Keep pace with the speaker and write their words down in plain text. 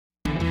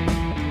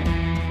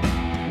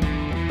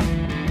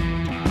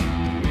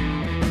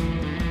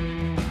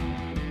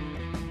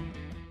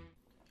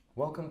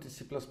Welcome to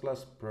C++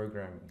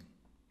 programming.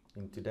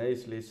 In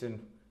today's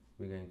lesson,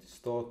 we're going to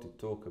start to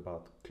talk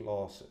about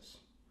classes.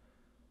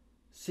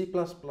 C++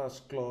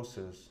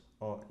 classes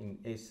are in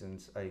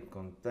essence a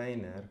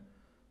container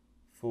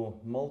for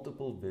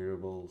multiple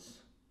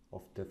variables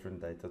of different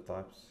data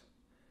types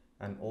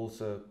and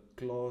also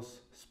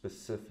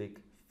class-specific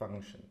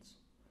functions.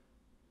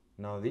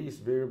 Now these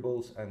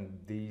variables and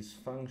these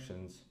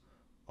functions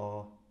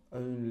are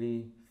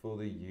only for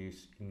the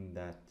use in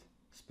that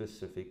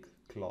specific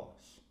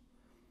class.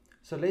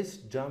 So let's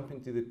jump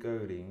into the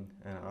coding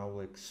and I will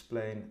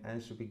explain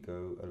as we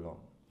go along.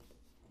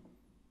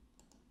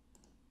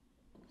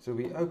 So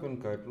we open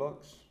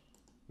CodeBlocks,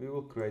 we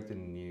will create a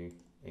new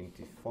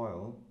empty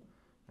file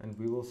and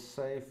we will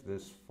save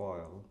this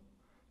file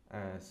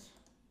as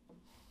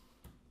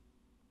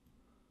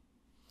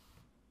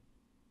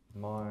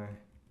my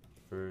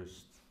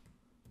first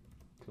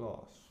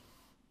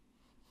class.cpp,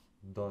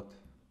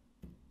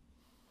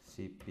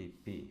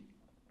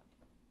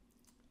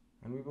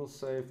 and we will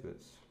save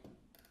this.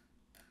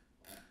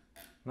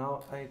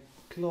 Now a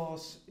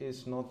class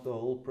is not the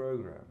whole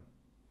program.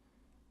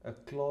 A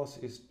class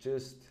is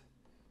just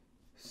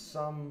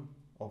some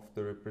of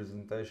the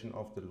representation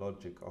of the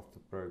logic of the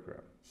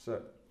program.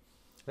 So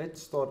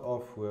let's start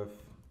off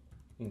with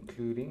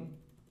including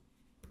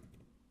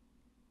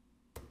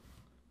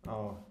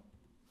our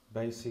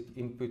basic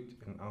input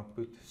and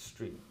output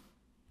stream.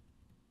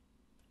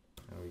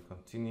 And we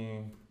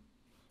continue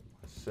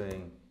by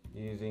saying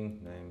using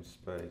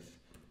namespace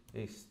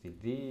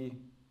std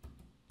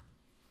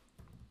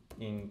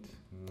int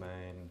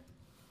main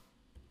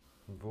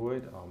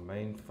void our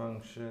main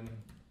function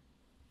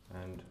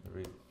and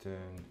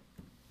return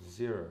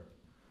 0,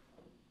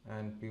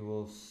 and we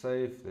will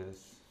save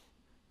this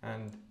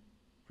and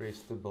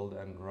press the build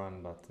and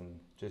run button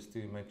just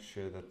to make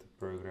sure that the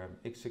program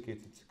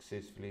executed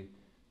successfully,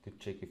 to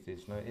check if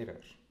there's no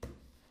errors.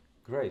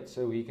 Great,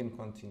 so we can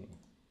continue.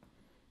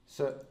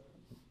 So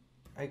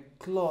a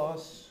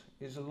class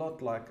is a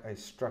lot like a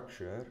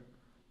structure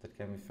that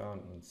can be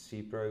found in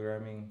C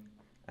programming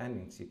and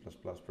in C++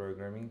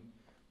 programming,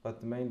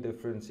 but the main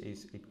difference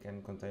is it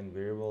can contain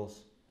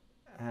variables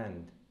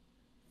and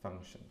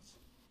functions.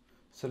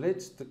 So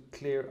let's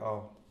declare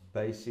our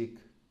basic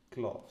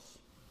class.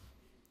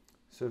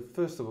 So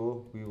first of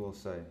all, we will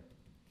say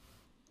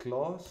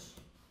class,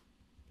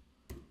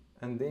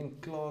 and then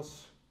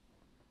class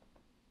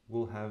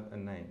will have a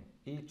name.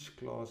 Each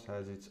class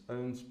has its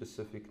own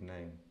specific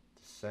name,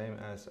 the same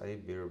as a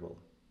variable.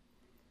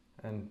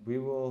 And we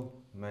will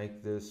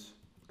make this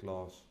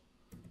class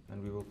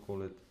and we will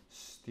call it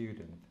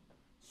student.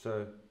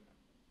 So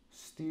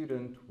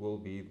student will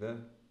be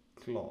the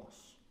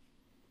class.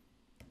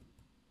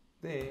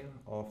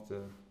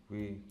 Thereafter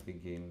we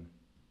begin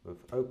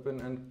with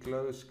open and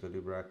close curly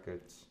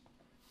brackets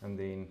and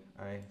then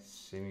a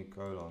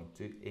semicolon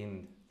to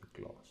end the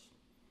class.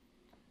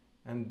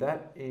 And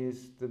that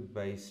is the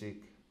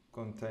basic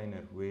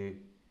container where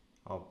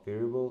our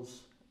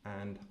variables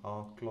and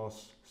our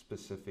class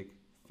specific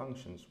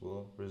functions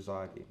will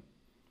reside in.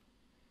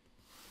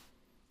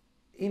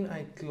 In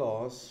a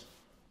class,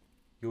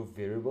 your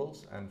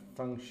variables and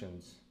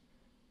functions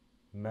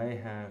may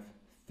have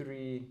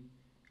three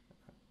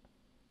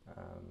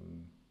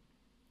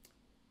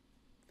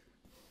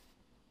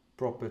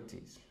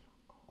properties,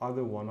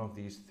 either one of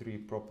these three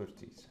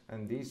properties,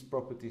 and these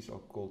properties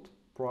are called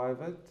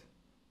private,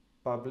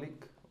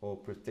 public or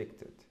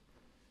protected,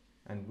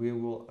 and we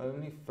will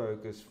only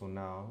focus for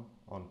now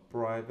on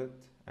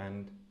private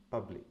and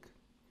public.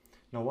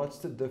 Now what's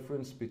the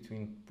difference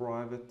between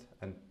private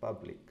and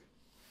public?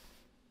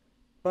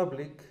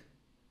 Public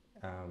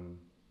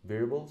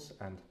variables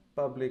and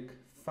public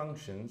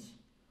functions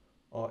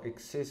are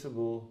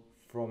accessible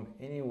from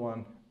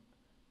anyone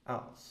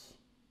else.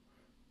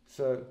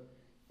 So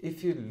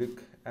if you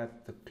look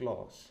at the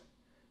class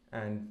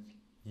and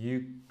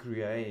you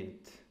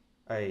create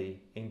a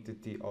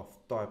entity of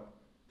type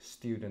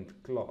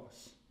student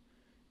class,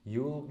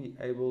 you will be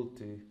able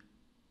to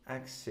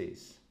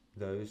access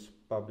those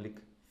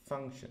public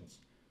functions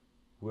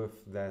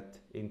with that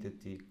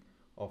entity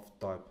of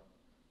type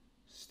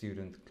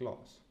student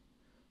class.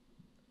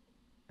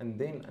 And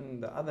then on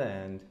the other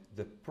hand,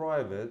 the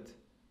private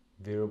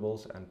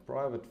variables and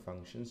private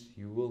functions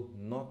you will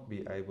not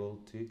be able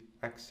to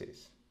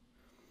access.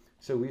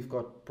 So we've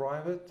got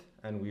private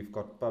and we've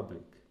got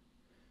public.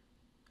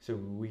 So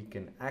we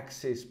can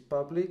access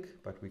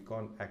public, but we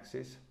can't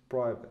access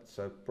private.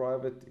 So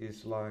private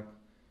is like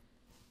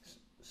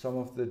some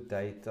of the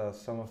data,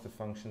 some of the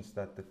functions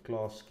that the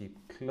class keep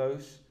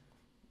close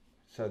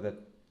so that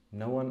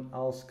no one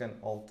else can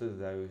alter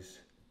those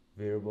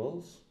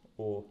variables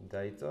or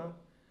data,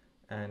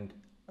 and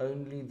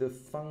only the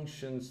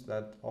functions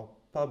that are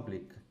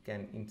public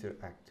can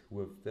interact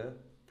with the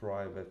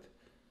private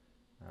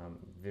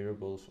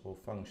variables or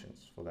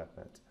functions for that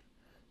matter.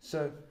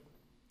 So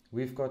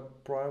we've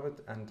got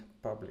private and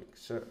public.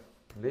 So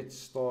let's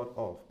start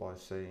off by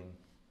saying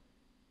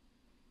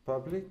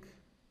public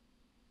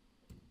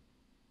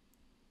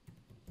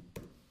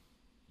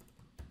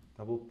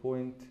double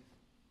point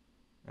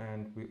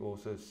and we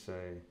also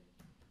say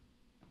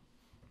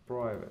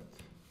private.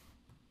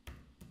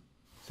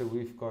 So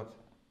we've got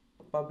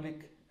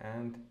public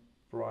and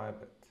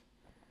private.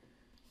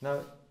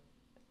 Now,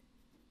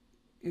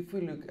 if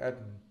we look at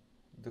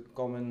the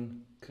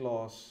common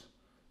classes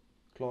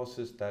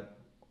that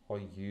are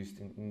used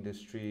in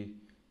industry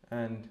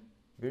and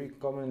very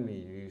commonly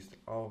used,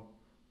 our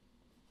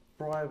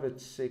private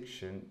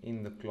section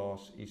in the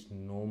class is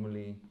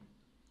normally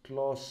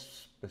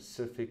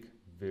class-specific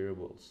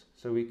variables.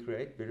 So we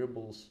create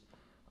variables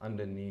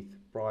underneath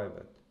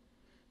private.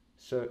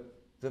 So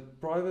the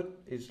private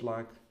is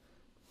like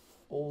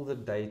all the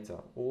data,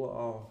 all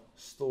our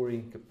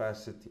storing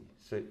capacity.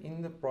 So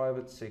in the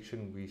private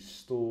section we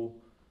store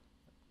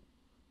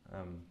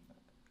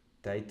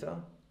data,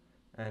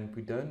 and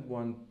we don't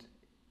want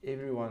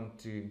everyone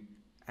to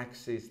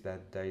access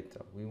that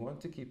data. We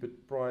want to keep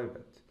it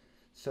private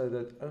so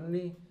that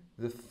only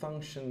the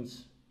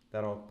functions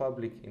that are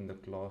public in the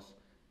class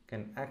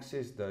can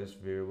access those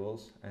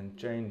variables and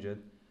change it,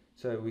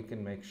 so we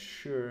can make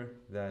sure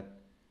that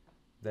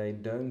they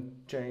don't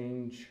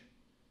change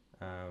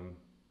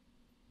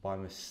by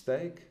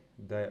mistake.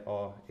 They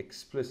are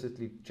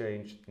explicitly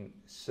changed in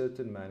a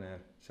certain manner,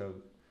 so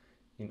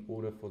in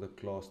order for the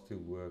class to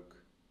work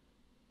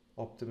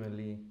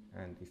optimally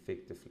and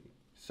effectively.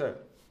 So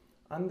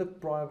under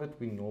private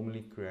we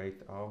normally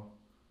create our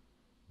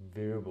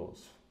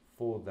variables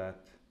for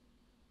that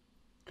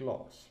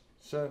class.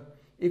 So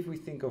if we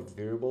think of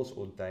variables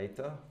or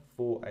data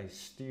for a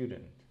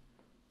student,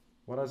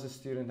 what does a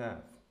student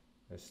have?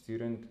 A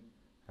student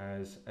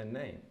has a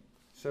name.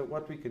 So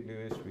what we can do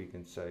is we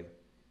can say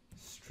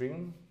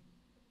string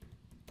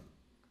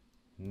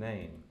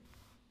name,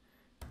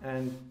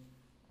 and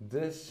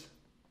this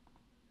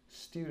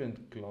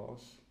student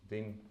class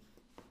then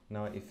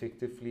now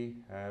effectively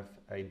have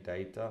a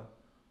data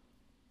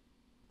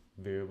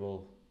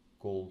variable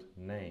called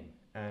name,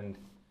 and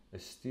a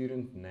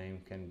student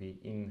name can be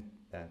in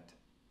that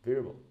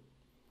variable.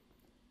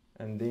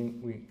 And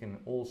then we can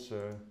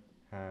also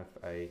have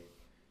a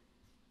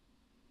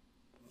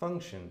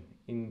function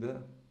in the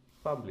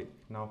public.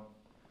 Now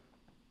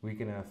we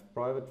can have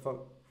private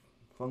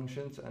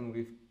functions and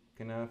we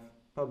can have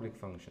public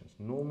functions.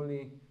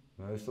 Normally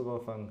most of our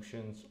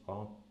functions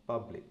are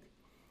public.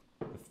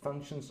 The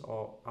functions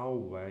are our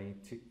way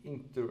to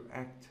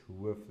interact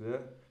with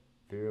the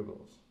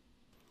variables.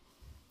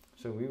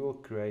 So we will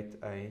create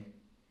a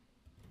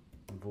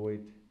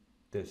void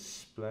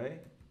display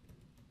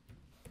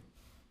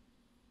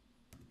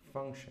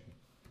function,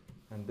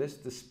 and this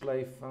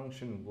display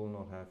function will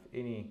not have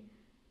any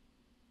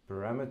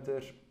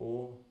parameters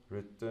or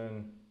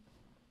return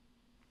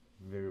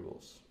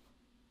variables,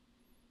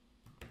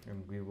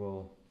 and we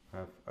will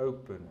have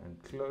open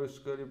and close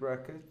curly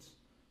brackets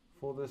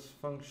for this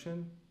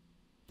function,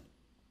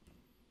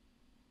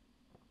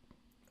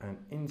 and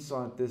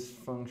inside this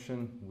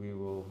function we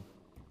will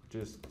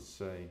just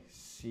say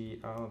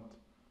cout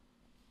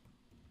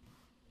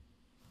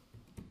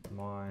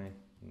my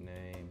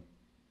name.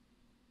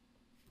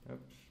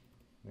 Oops,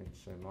 let's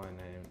say my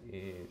name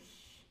is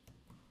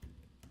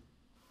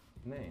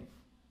name.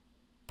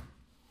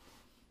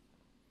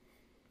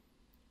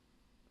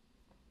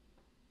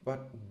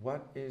 But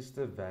what is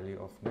the value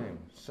of name?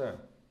 So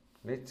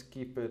let's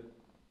keep it,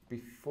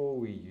 before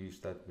we use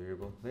that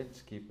variable,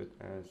 let's keep it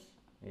as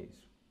is.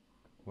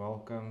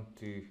 Welcome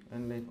to,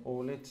 and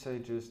let's say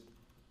just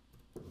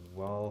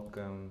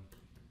welcome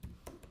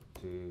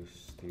to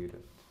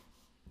student.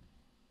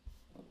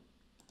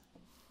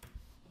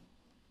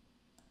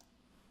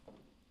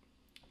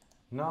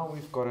 Now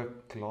we've got a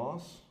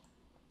class,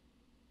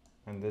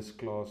 and this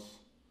class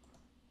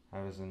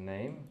has a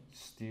name,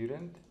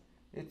 student.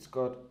 It's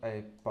got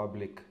a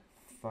public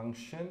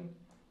function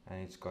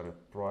and it's got a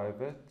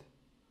private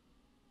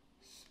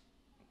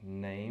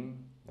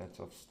name that's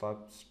of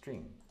type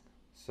string.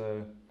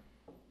 So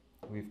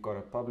we've got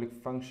a public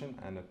function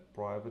and a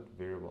private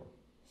variable.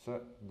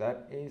 So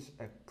that is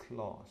a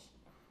class.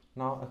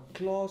 Now a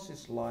class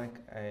is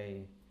like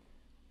a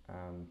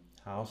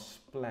house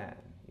plan,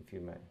 if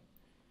you may.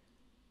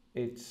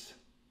 It's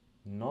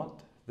not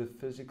the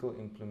physical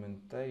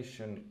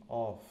implementation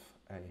of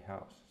a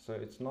house. So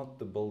it's not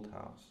the built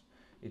house,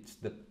 it's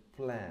the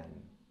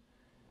plan.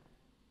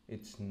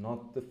 It's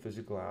not the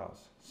physical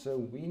house. So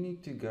we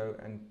need to go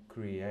and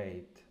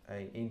create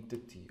an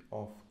entity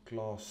of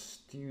class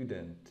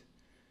student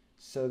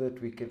so that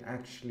we can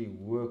actually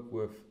work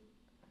with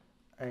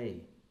a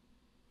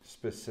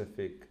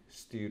specific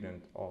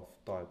student of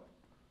type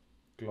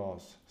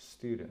class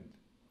student.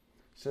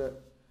 So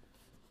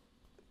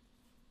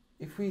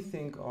if we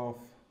think of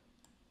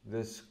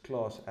this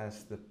class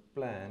as the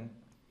plan,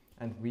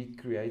 and we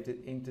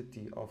created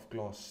entity of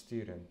class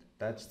student,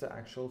 that's the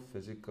actual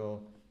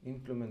physical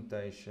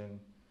implementation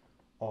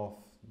of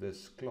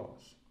this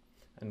class,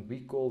 and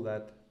we call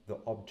that the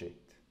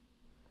object.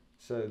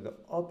 So the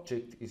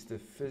object is the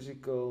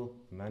physical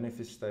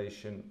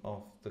manifestation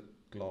of the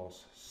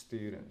class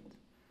student.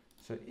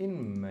 So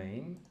in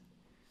main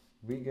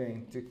we're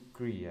going to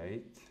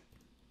create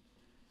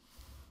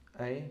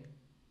a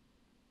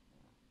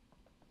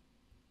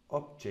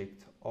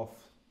object of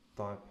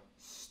type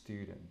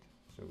student.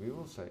 So we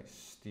will say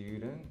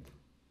student,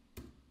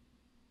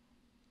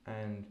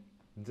 and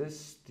this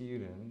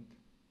student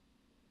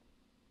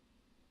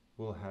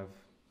will have,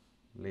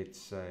 let's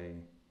say,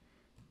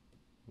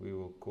 we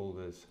will call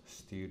this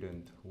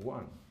student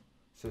 1.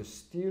 So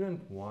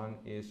student 1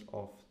 is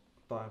of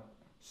type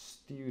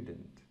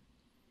student.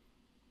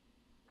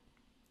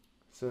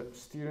 So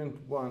student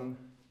 1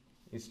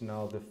 is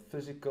now the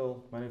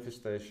physical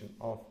manifestation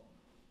of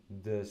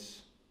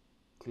this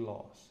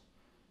class.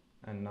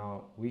 And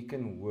now we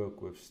can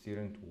work with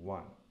student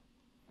 1.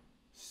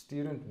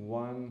 Student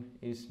 1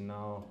 is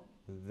now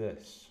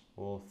this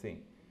whole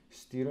thing.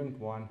 Student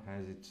 1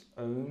 has its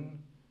own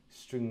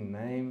string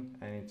name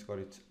and it's got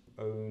its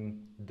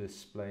own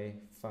display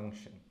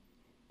function.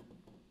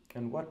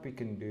 And what we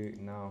can do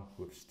now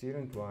with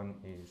student 1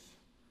 is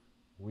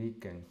we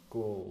can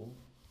call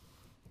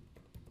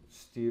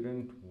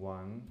student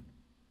 1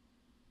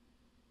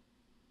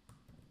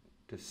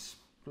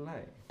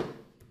 display.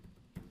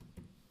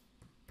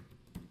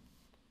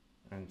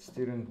 And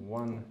student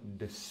 1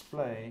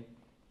 display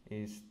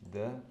is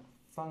the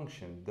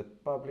function, the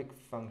public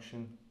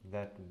function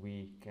that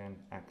we can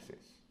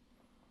access.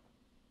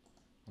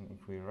 And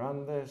if we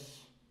run this,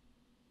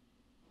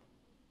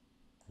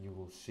 you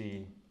will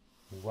see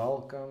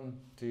welcome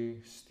to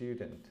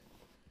student.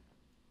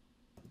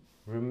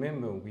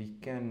 Remember, we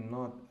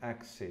cannot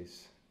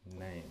access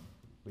name.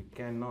 We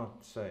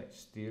cannot say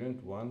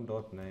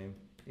student1.name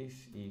is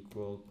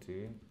equal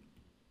to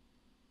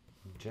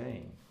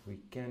Jane. We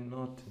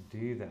cannot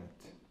do that.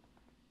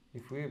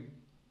 If we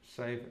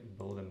save,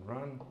 build and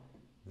run,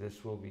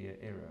 this will be an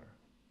error.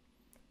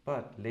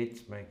 But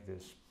let's make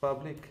this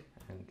public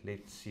and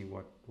let's see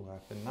what will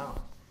happen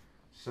now.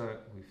 So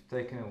we've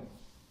taken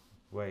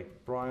away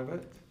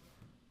private.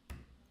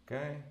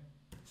 Okay,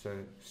 so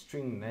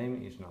string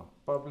name is now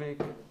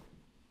public,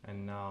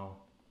 and now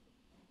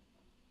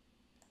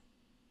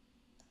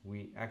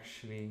we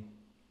actually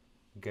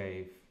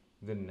gave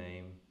the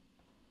name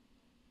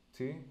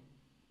to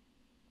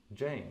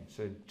Jane.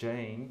 So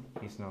Jane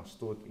is now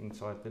stored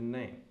inside the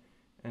name,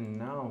 and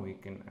now we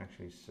can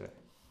actually say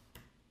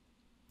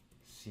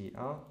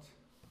cout,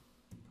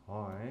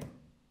 hi,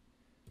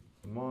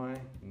 my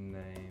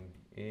name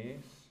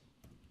is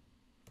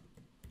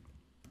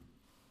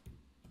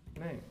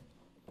name,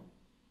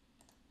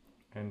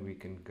 and we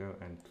can go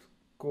and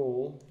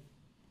call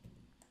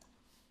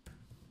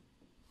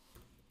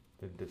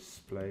the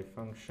display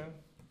function.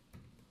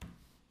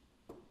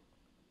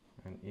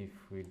 And if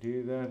we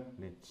do that,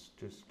 let's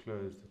just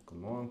close the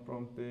command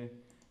prompt there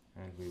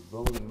and we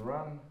build and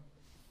run.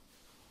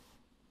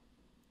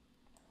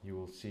 You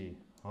will see,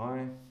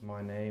 hi,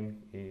 my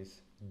name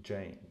is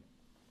Jane.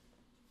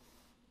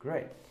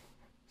 Great.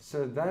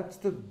 So that's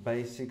the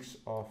basics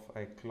of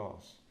a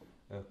class.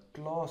 A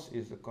class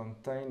is a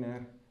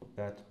container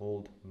that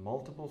holds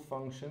multiple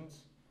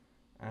functions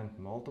and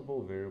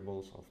multiple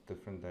variables of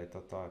different data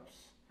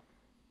types.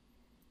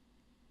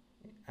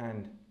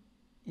 And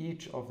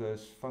each of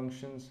those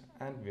functions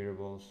and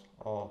variables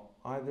are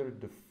either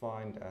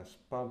defined as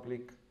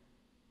public,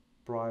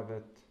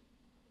 private,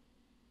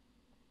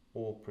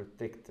 or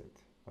protected.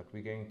 But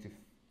we're going to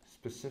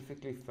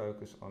specifically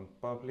focus on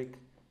public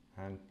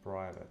and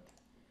private.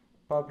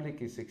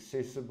 Public is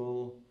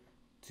accessible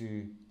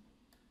to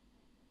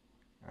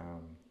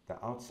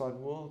the outside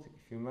world,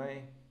 if you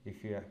may.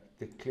 If you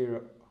declare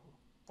an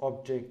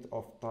object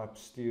of type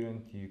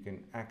student, you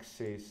can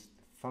access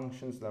the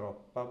functions that are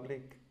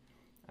public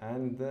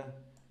and the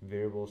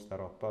variables that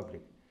are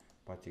public,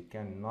 but you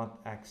cannot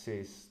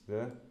access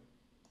the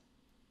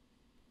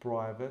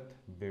private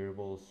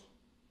variables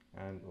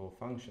and or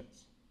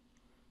functions.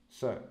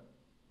 So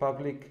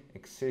public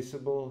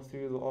accessible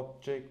through the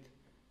object,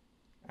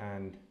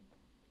 and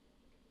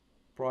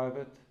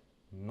private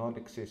not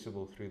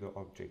accessible through the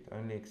object,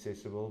 only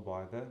accessible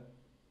by the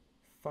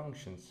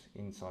functions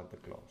inside the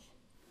class.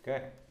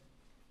 Okay,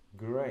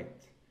 great.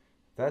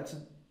 That's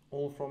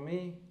all from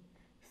me.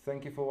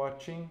 Thank you for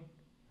watching,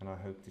 and I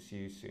hope to see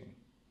you soon.